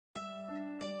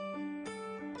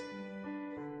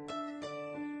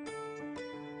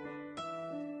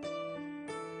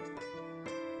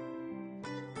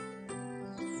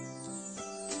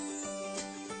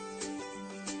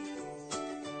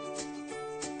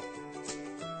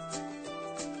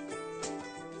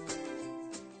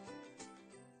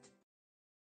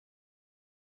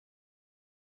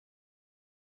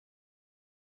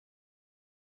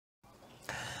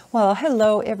Well,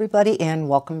 hello everybody and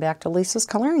welcome back to Lisa's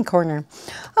Coloring Corner.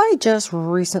 I just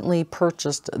recently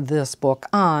purchased this book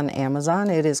on Amazon.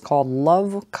 It is called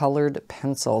Love Colored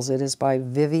Pencils. It is by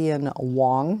Vivian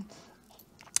Wong.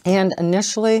 And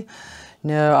initially,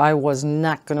 no, I was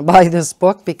not going to buy this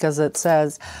book because it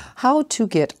says how to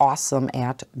get awesome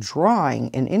at drawing,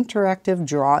 an interactive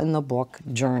draw in the book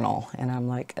journal. And I'm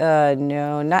like,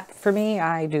 no, not for me.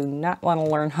 I do not want to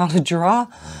learn how to draw.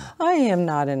 I am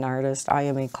not an artist. I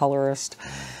am a colorist.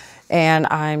 And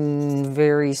I'm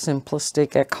very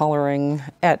simplistic at coloring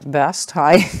at best.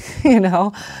 I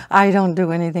don't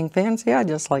do anything fancy. I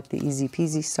just like the easy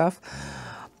peasy stuff.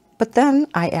 But then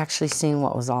I actually seen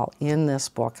what was all in this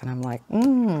book, and I'm like,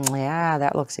 yeah,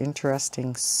 that looks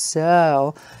interesting.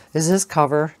 So, is this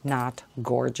cover not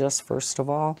gorgeous, first of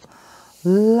all?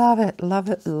 Love it, love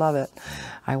it, love it.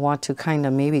 I want to kind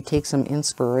of maybe take some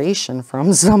inspiration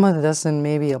from some of this and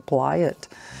maybe apply it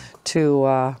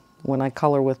to when I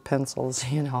color with pencils,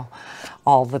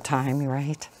 all the time,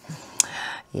 right?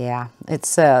 Yeah, it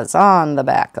says on the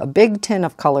back, a big tin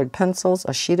of colored pencils,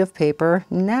 a sheet of paper,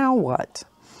 now what?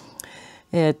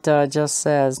 It just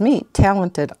says, meet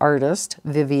talented artist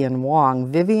Vivian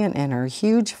Wong. Vivian and her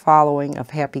huge following of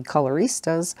happy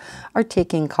coloristas are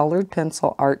taking colored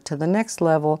pencil art to the next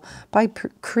level by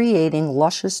creating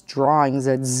luscious drawings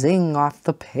that zing off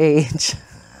the page.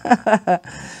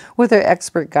 With her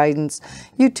expert guidance,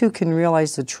 you too can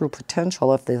realize the true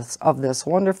potential of this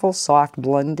wonderful, soft,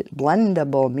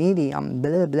 blendable medium.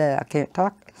 Blah, blah, I can't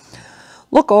talk.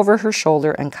 Look over her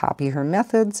shoulder and copy her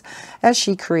methods as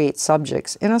she creates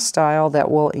subjects in a style that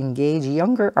will engage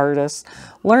younger artists,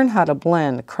 learn how to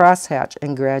blend, crosshatch,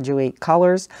 and graduate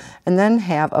colors, and then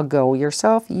have a go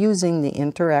yourself using the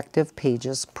interactive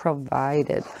pages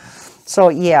provided. So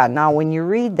yeah, now when you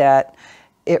read that,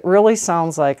 it really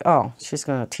sounds like, oh, she's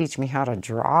going to teach me how to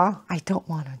draw. I don't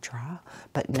want to draw.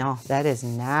 But no, that is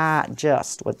not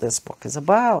just what this book is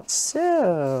about.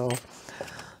 So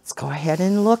let's go ahead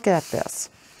and look at this.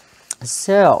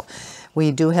 So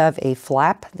we do have a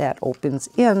flap that opens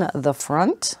in the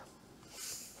front.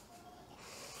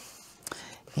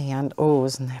 And oh,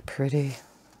 isn't that pretty?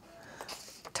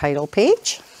 Title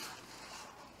page.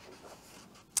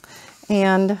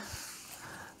 And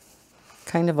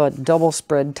kind of a double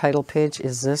spread title page.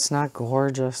 Is this not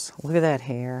gorgeous? Look at that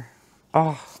hair.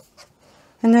 Oh,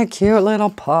 and that cute little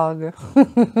pug.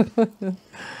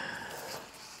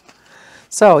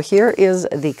 So here is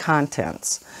the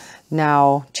contents.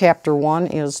 Now, chapter 1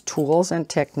 is tools and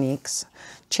techniques.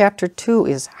 Chapter 2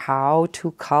 is how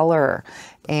to color.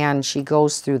 And she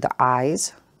goes through the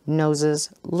eyes,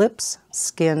 noses, lips,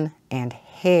 skin, and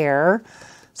hair.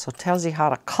 So it tells you how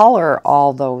to color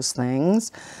all those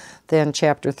things. Then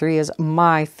chapter 3 is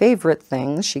my favorite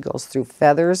things. She goes through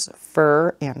feathers,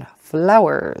 fur, and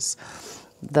flowers.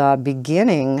 The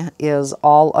beginning is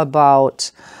all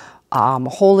about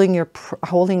holding your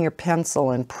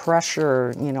pencil and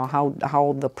pressure,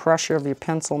 how the pressure of your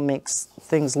pencil makes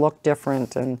things look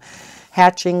different, and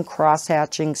hatching,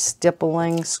 cross-hatching,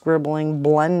 stippling, scribbling,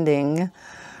 blending.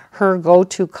 Her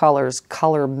go-to colors,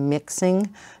 color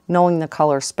mixing, knowing the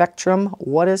color spectrum,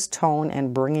 what is tone,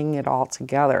 and bringing it all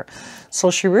together.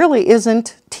 So she really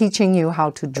isn't teaching you how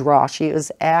to draw. She is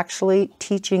actually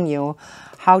teaching you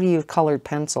how to use colored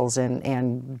pencils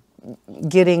and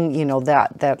getting,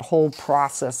 that whole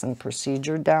process and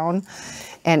procedure down,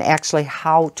 and actually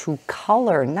how to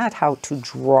color, not how to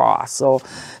draw. So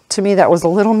to me, that was a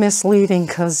little misleading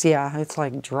because, yeah, it's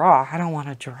like draw. I don't want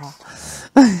to draw.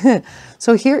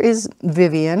 So here is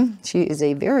Vivian. She is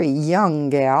a very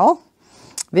young gal,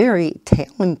 very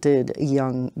talented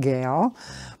young gal,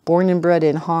 born and bred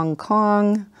in Hong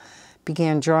Kong,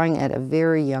 began drawing at a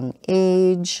very young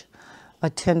age,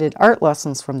 attended art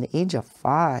lessons from the age of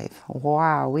 5.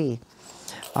 Wowee.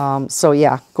 So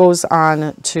yeah, goes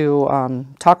on to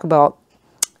talk about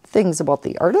things about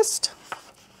the artist.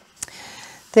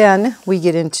 Then we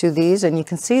get into these, and you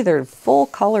can see they're full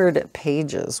colored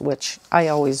pages, which I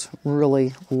always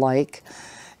really like.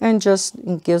 And just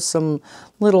give some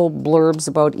little blurbs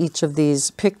about each of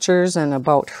these pictures and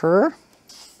about her.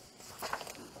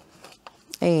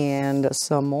 And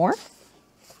some more.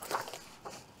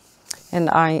 And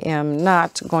I am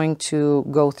not going to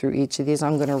go through each of these.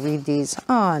 I'm going to read these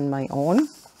on my own.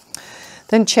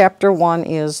 Then chapter 1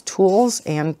 is tools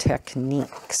and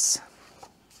techniques.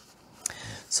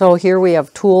 So here we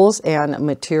have tools and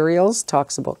materials.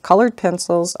 Talks about colored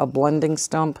pencils, a blending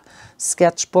stump,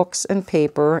 sketchbooks and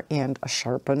paper, and a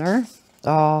sharpener.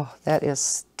 Oh, that is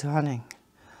stunning.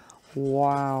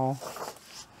 Wow.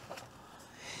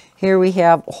 Here we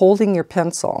have holding your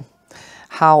pencil.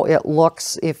 how it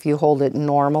looks if you hold it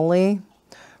normally,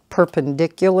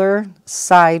 perpendicular,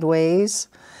 sideways,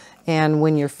 and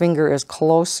when your finger is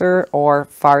closer or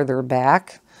farther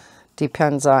back.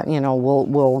 Depends on, you know,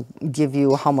 will give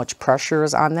you how much pressure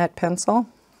is on that pencil.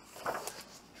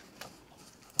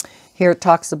 Here it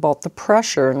talks about the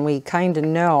pressure, and we kind of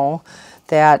know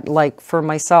that, like for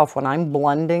myself, when I'm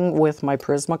blending with my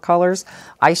Prismacolors,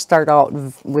 I start out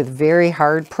with very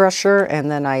hard pressure and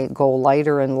then I go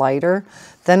lighter and lighter.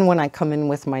 Then when I come in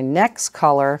with my next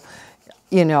color,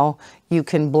 you know, you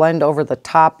can blend over the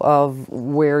top of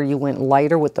where you went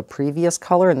lighter with the previous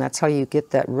color, and that's how you get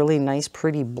that really nice,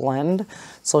 pretty blend.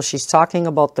 So she's talking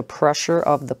about the pressure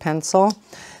of the pencil.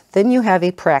 Then you have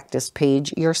a practice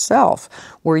page yourself,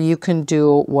 where you can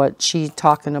do what she's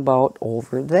talking about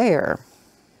over there.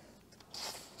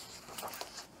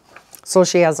 So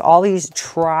she has all these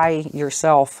try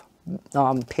yourself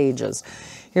pages.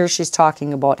 Here she's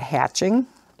talking about hatching.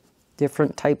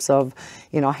 Different types of,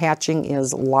 you know, hatching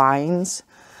is lines.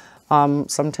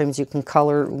 Sometimes you can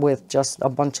color with just a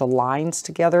bunch of lines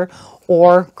together,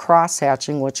 or cross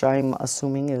hatching, which I'm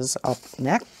assuming is up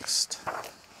next.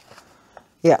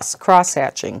 Yes, cross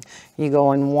hatching. You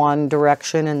go in one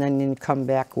direction and then you come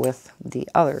back with the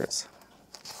others.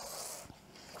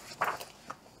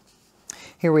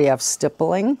 Here we have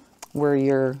stippling, where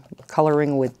you're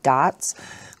coloring with dots.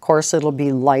 Of course, it'll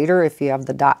be lighter if you have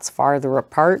the dots farther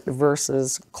apart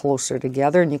versus closer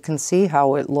together. And you can see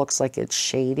how it looks like it's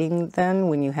shading then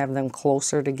when you have them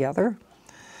closer together.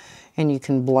 And you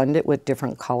can blend it with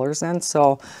different colors then.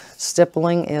 So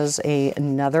stippling is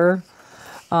another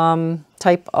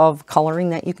type of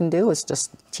coloring that you can do. It's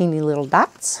just teeny little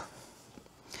dots.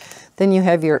 Then you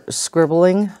have your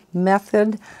scribbling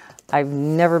method. I've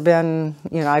never been,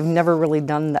 you know, I've never really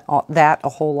done that a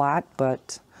whole lot,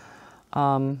 but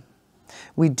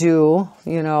we do,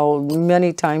 you know,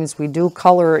 many times we do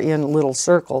color in little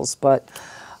circles, but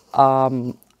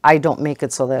I don't make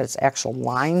it so that it's actual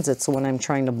lines. It's when I'm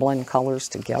trying to blend colors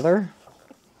together.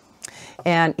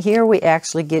 And here we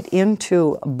actually get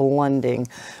into blending,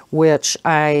 which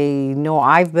I know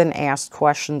I've been asked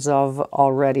questions of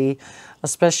already,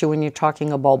 especially when you're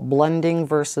talking about blending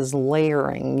versus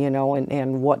layering, you know,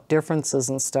 and what differences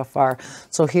and stuff are.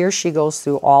 So here she goes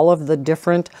through all of the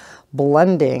different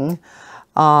blending,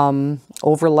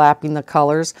 overlapping the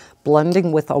colors,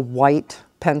 blending with a white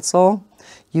pencil,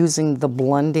 using the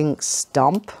blending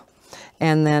stump,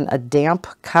 and then a damp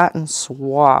cotton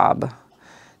swab.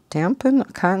 Dampen a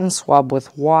cotton swab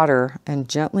with water and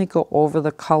gently go over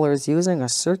the colors using a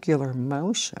circular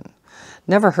motion.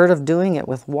 Never heard of doing it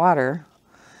with water.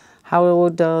 How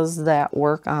does that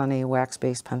work on a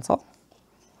wax-based pencil?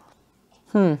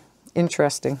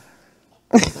 Interesting.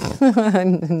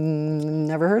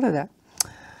 Never heard of that.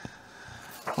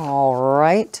 All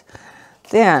right.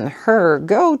 Then her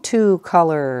go-to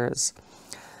colors.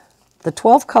 The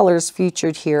 12 colors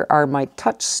featured here are my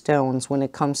touchstones when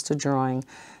it comes to drawing.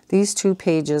 These 2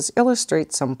 pages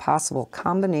illustrate some possible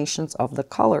combinations of the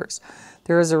colors.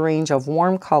 There is a range of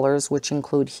warm colors, which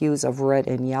include hues of red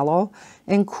and yellow,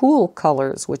 and cool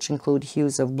colors, which include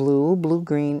hues of blue,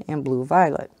 blue-green, and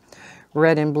blue-violet.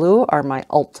 Red and blue are my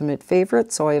ultimate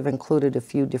favorite, so I have included a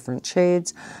few different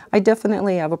shades. I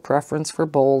definitely have a preference for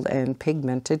bold and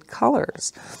pigmented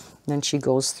colors. Then she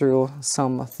goes through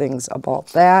some things about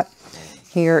that.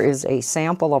 Here is a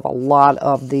sample of a lot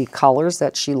of the colors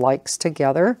that she likes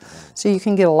together. So you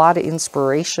can get a lot of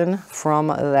inspiration from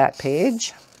that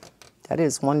page. That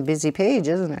is one busy page,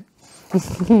 isn't it?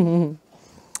 And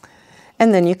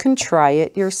then you can try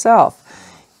it yourself.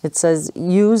 It says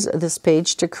use this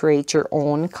page to create your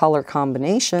own color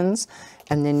combinations,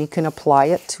 and then you can apply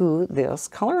it to this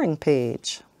coloring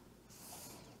page.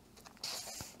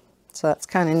 So that's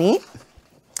kind of neat.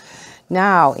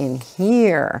 Now in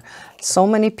here, so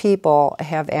many people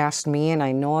have asked me, and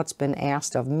I know it's been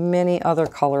asked of many other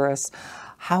colorists,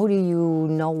 how do you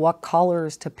know what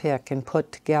colors to pick and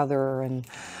put together? And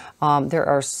there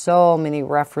are so many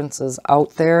references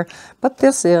out there, but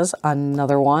this is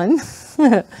another one.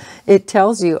 It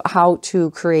tells you how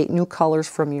to create new colors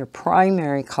from your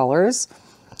primary colors.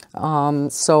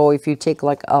 So if you take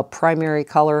like a primary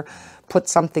color, put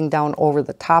something down over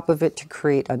the top of it to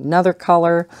create another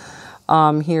color.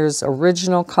 Here's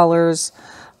original colors.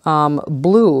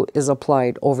 Blue is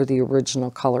applied over the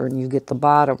original color and you get the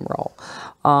bottom row.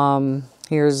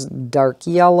 Here's dark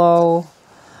yellow.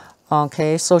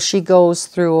 Okay, so she goes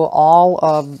through all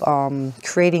of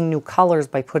creating new colors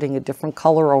by putting a different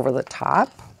color over the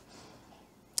top.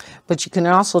 But you can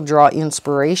also draw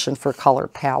inspiration for color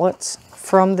palettes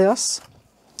from this.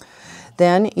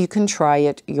 Then you can try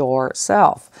it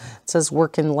yourself. It says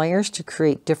work in layers to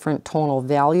create different tonal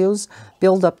values.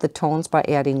 Build up the tones by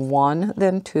adding 1,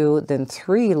 then 2, then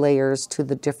 3 layers to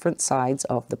the different sides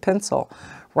of the pencil.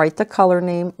 Write the color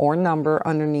name or number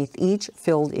underneath each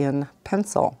filled in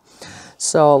pencil.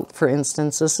 So, for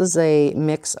instance, this is a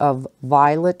mix of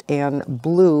violet and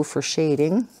blue for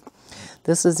shading.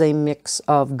 This is a mix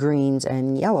of greens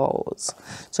and yellows.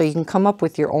 So you can come up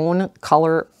with your own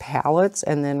color palettes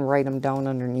and then write them down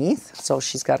underneath. So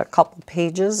she's got a couple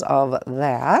pages of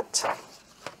that.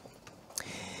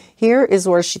 Here is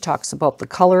where she talks about the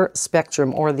color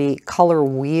spectrum, or the color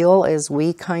wheel as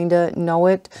we kind of know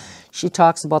it. She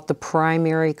talks about the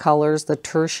primary colors, the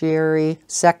tertiary,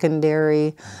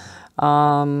 secondary,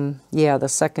 the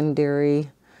secondary,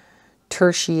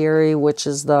 tertiary, which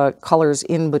is the colors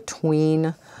in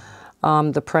between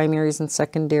the primaries and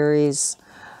secondaries.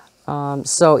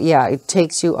 So yeah, it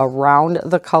takes you around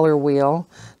the color wheel,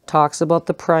 talks about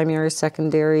the primary,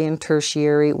 secondary, and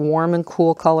tertiary, warm and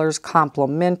cool colors,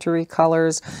 complementary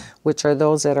colors, which are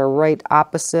those that are right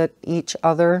opposite each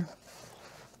other.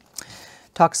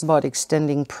 Talks about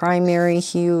extending primary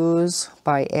hues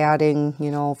by adding,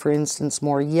 you know, for instance,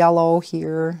 more yellow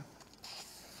here.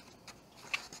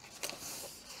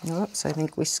 Oops, I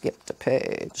think we skipped a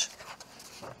page.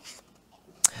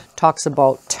 Talks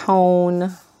about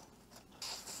tone.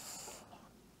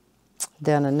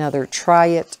 Then another try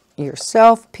it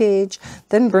yourself page.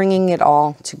 Then bringing it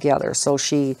all together. So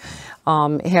she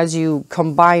has you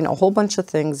combine a whole bunch of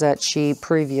things that she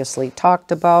previously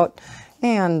talked about,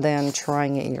 and then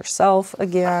trying it yourself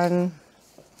again.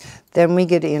 Then we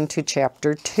get into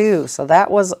chapter 2. So that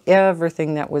was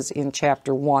everything that was in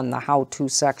chapter 1, the how-to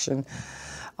section.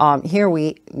 Here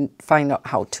we find out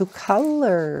how to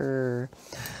color.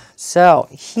 So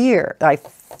here, I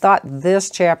thought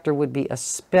this chapter would be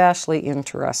especially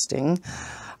interesting.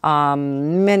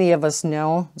 Many of us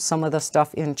know some of the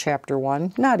stuff in chapter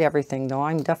 1. Not everything, though.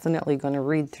 I'm definitely going to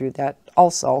read through that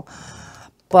also.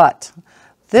 But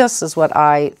this is what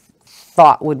I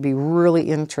thought would be really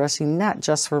interesting, not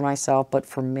just for myself, but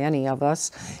for many of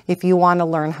us. If you want to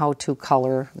learn how to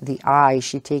color the eye,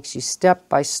 she takes you step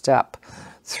by step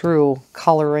through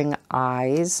coloring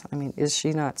eyes. I mean, is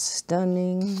she not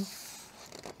stunning?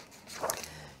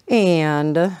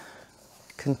 And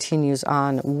continues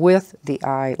on with the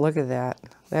eye. Look at that.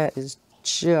 That is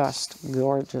just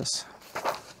gorgeous.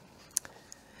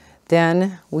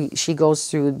 Then she goes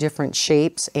through different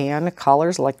shapes and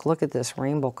colors. Like, look at this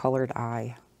rainbow colored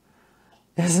eye.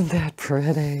 Isn't that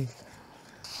pretty?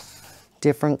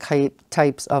 Different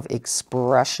types of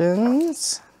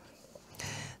expressions.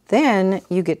 Then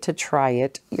you get to try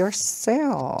it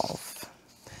yourself.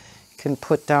 You can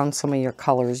put down some of your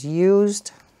colors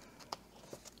used.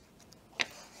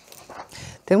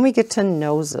 Then we get to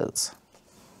noses.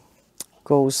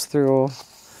 Goes through,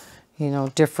 you know,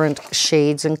 different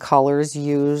shades and colors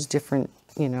used, different,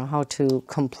 you know, how to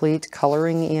complete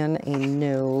coloring in a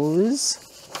nose.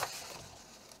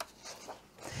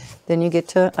 Then you get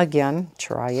to, again,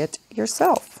 try it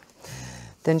yourself.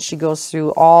 Then she goes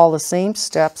through all the same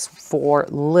steps for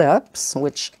lips,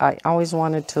 which I always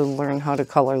wanted to learn how to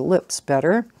color lips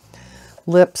better.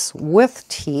 Lips with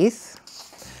teeth,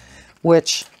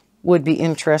 which would be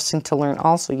interesting to learn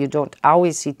also. You don't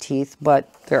always see teeth,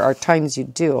 but there are times you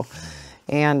do.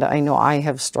 And I know I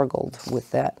have struggled with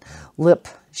that. Lip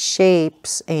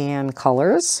shapes and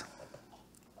colors.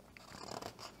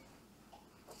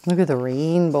 Look at the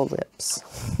rainbow lips.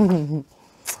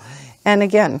 And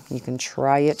again, you can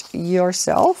try it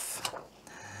yourself.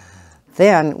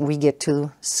 Then we get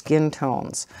to skin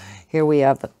tones. Here we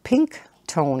have the pink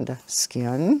toned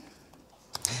skin.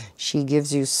 She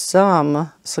gives you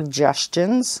some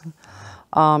suggestions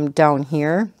down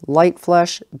here. Light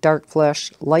flesh, dark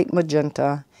flesh, light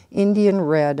magenta, Indian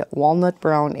red, walnut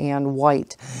brown, and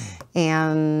white.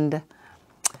 And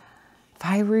if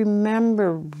I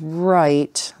remember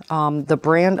right, the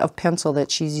brand of pencil that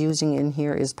she's using in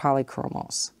here is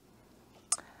Polychromos.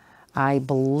 I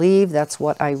believe that's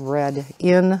what I read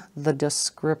in the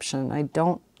description.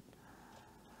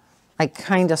 I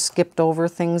kind of skipped over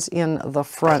things in the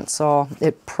front, so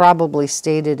it probably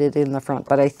stated it in the front,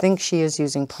 but I think she is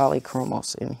using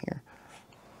Polychromos in here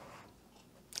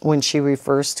when she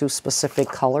refers to specific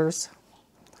colors.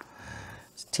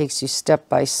 It takes you step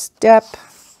by step.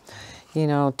 You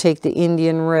know, take the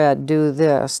Indian red, do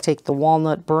this. Take the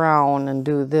walnut brown and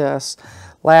do this.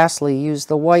 Lastly, use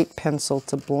the white pencil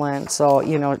to blend. So,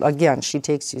 you know, again, she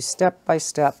takes you step by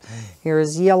step. Here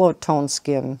is yellow tone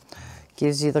skin.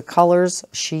 Gives you the colors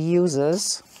she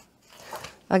uses.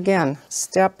 Again,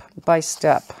 step by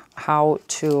step, how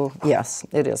to, yes,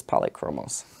 it is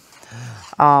Polychromos.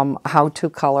 how to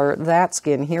color that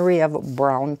skin. Here we have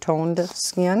brown toned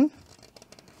skin.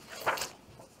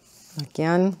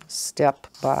 Again, step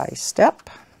by step.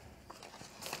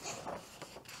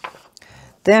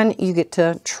 Then you get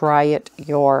to try it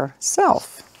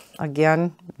yourself.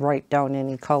 Again, write down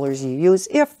any colors you use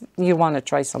if you want to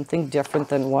try something different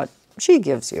than what she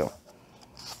gives you.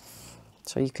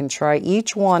 So you can try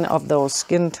each one of those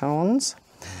skin tones.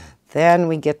 Then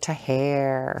we get to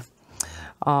hair.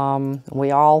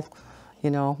 We all,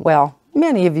 well,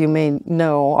 many of you may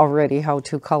know already how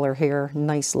to color hair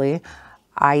nicely.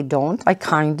 I don't. I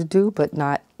kind of do, but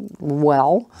not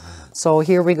well. So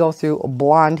here we go through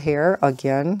blonde hair,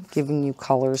 again, giving you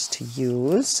colors to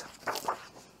use.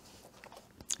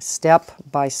 Step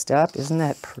by step. Isn't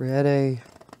that pretty?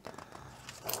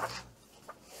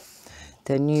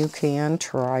 Then you can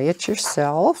try it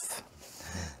yourself.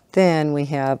 Then we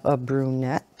have a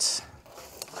brunette.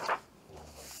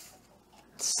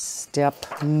 Step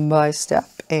by step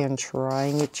and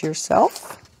trying it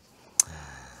yourself.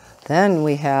 Then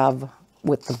we have,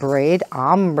 with the braid,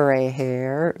 ombre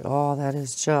hair. Oh, that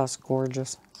is just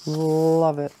gorgeous.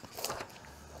 Love it.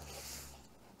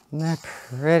 Isn't that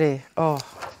pretty? Oh.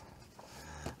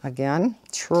 Again,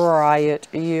 try it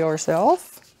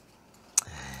yourself.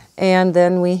 And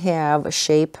then we have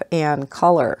shape and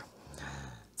color.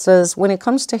 It says, when it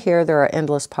comes to hair, there are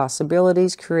endless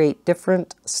possibilities. Create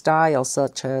different styles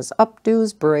such as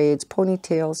updos, braids,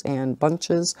 ponytails, and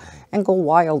bunches, and go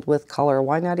wild with color.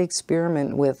 Why not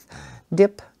experiment with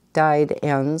dip, dyed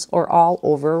ends, or all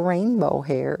over rainbow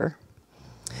hair?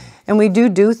 And we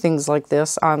do things like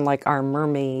this on like our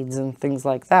mermaids and things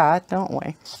like that, don't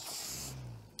we?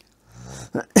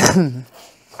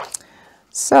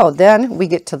 So then we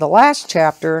get to the last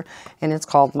chapter, and it's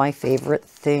called My Favorite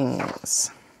Things.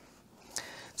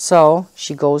 So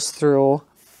she goes through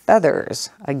feathers.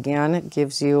 Again, it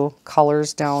gives you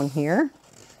colors down here,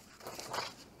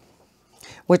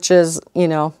 which is,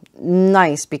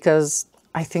 nice because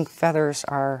I think feathers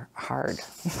are hard.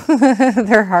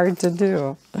 They're hard to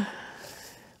do.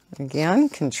 Again,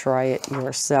 can try it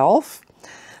yourself.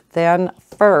 Then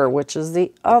fur, which is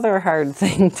the other hard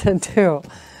thing to do.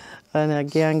 And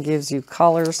again, gives you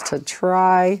colors to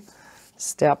try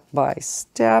step by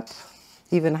step.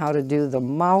 Even how to do the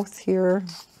mouth here.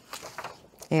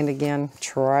 And again,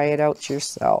 try it out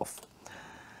yourself.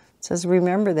 It says,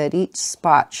 remember that each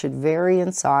spot should vary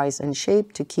in size and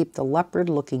shape to keep the leopard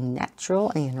looking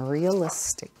natural and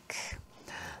realistic.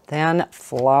 Then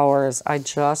flowers. I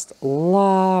just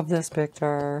love this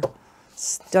picture.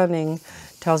 Stunning.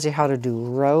 Tells you how to do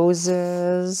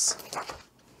roses.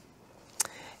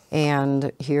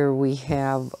 And here we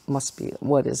have, must be,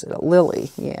 what is it, a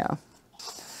lily? Yeah.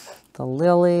 The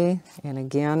lily. And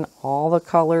again, all the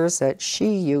colors that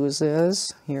she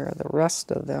uses. Here are the rest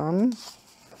of them.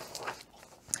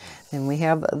 Then we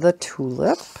have the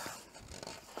tulip.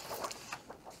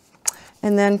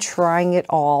 And then trying it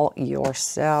all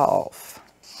yourself.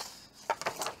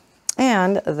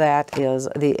 And that is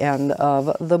the end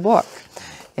of the book.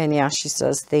 And yeah, she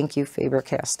says, thank you,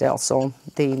 Faber-Castell. So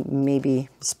they may be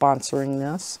sponsoring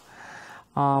this.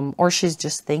 Or she's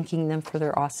just thanking them for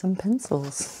their awesome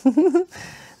pencils. And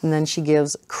then she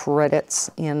gives credits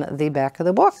in the back of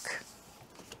the book.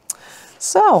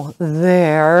 So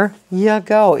there you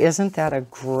go. Isn't that a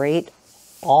great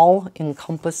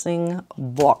all-encompassing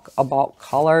book about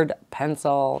colored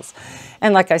pencils?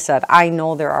 And like I said, I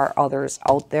know there are others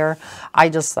out there. I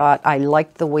just thought I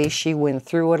liked the way she went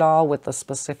through it all with the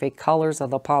specific colors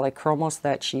of the polychromos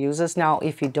that she uses. Now,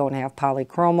 if you don't have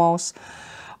polychromos,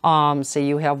 say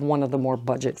you have one of the more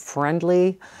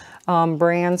budget-friendly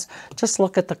brands, just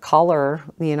look at the color,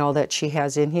 that she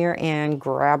has in here and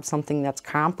grab something that's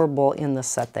comparable in the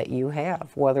set that you have,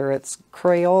 whether it's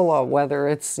Crayola, whether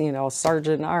it's,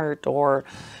 Sargent Art, or,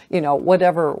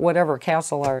 whatever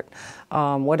Castle Art,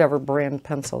 whatever brand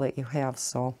pencil that you have.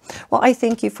 So, well, I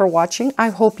thank you for watching. I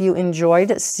hope you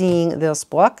enjoyed seeing this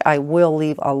book. I will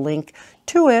leave a link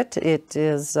to it. It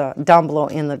is down below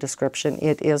in the description.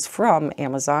 It is from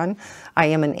Amazon. I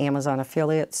am an Amazon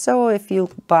affiliate, so if you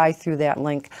buy through that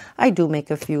link, I do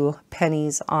make a few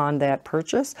pennies on that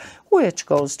purchase, which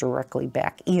goes directly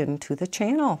back into the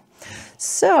channel.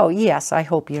 So yes, I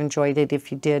hope you enjoyed it.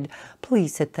 If you did,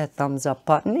 please hit that thumbs up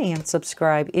button and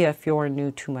subscribe if you're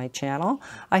new to my channel.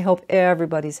 I hope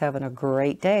everybody's having a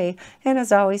great day, and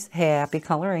as always, happy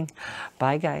coloring.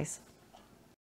 Bye guys.